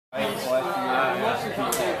Hey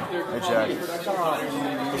Jack.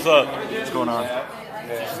 What's up? What's going on?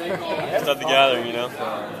 It's at the gathering, you know?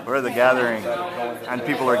 We're at the gathering, and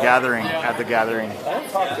people are gathering at the gathering.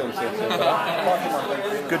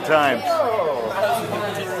 Good times.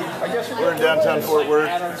 We're in downtown Fort Worth.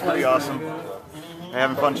 It's pretty awesome. You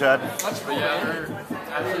having fun, Chad?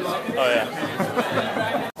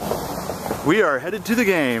 Oh yeah. We are headed to the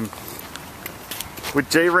game with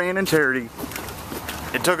Jay Rain and Charity.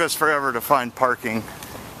 It took us forever to find parking,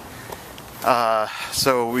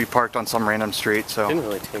 so we parked on some random street. So Didn't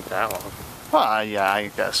really take that long. yeah,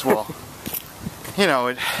 I guess. Well, you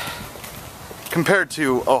know, compared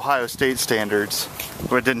to Ohio State standards,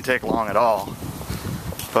 it didn't take long at all.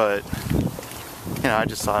 But you know, I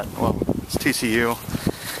just thought, well, it's TCU.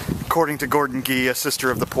 According to Gordon Gee, a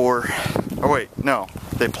sister of the poor. Oh wait, no,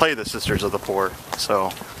 they play the Sisters of the Poor.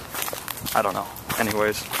 So I don't know.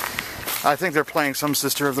 Anyways. I think they're playing some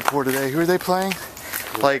Sister of the Poor today. Who are they playing?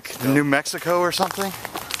 Like New Mexico or something?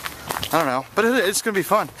 I don't know. But it's going to be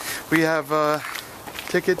fun. We have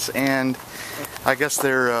tickets, and I guess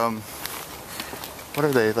they're, what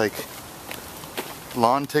are they, like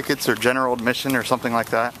lawn tickets or general admission or something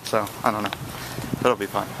like that. So, I don't know. It'll be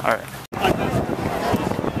fun. Alright.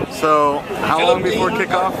 So, how long before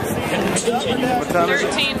kickoff? What time is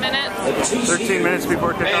it? 13 minutes. 13 minutes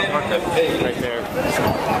before kickoff? Okay. Right there.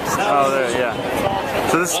 Oh, there, yeah.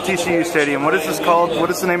 So this is TCU Stadium. What is this called? What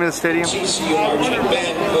is the name of the stadium?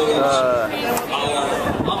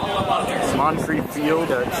 Monfrey Field?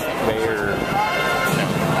 That's Mayor. It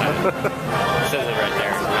says it right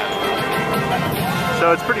there.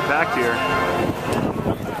 So it's pretty packed here.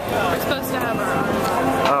 We're supposed to have our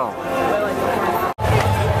Oh.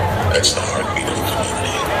 That's the heartbeat of the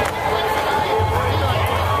community.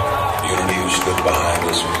 The unity who stood behind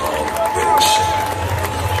us was all very sick.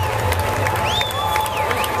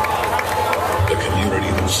 The community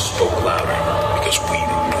that spoke louder because we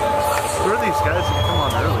didn't know how to. Who are these guys that come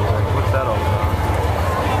on early? Like, what's that all about?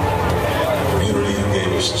 The community who gave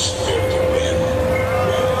us the spirit to win,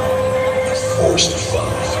 the force to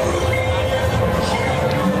follow through.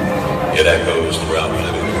 It echoes throughout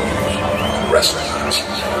living rooms, wrestling houses,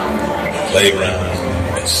 playgrounds,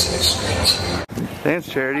 and city streets. Dance,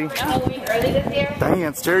 Charity.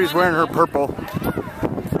 Dance. Charity's wearing her purple.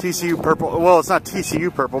 TCU purple. Well, it's not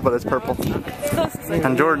TCU purple, but it's purple.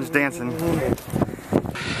 And Jordan's dancing.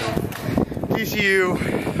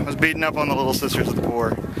 TCU was beating up on the Little Sisters of the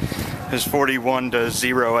Poor. It was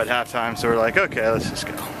 41-0 at halftime, so we're like, okay, let's just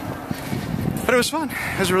go. But it was fun.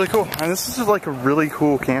 It was really cool. And this is like a really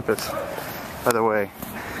cool campus, by the way.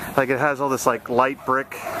 Like, it has all this like light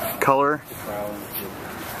brick color,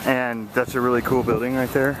 and that's a really cool building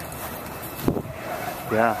right there.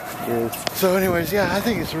 Yeah, it is. So anyways, yeah, I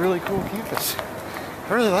think it's a really cool campus.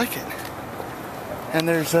 I really like it. And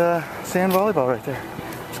there's sand volleyball right there.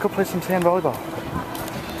 Let's go play some sand volleyball.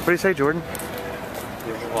 What do you say, Jordan?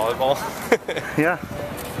 Volleyball? Yeah.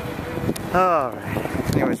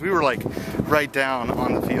 Alright. Anyways, we were like right down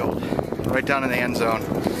on the field, right down in the end zone.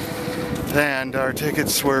 And our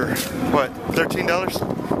tickets were, what, $13?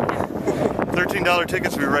 $13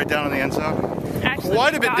 tickets, we were right down in the end zone. actually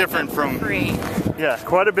Quite a bit different from, free. yeah,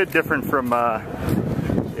 quite a bit different from,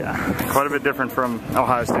 quite a bit different from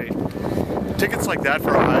Ohio State. Tickets like that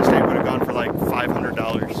for Ohio State would have gone for like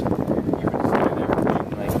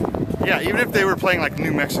 $500. Yeah, even if they were playing like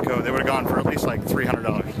New Mexico, they would have gone for at least like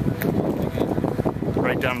 $300.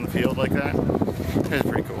 Right down in the field like that. It was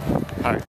pretty cool. Alright.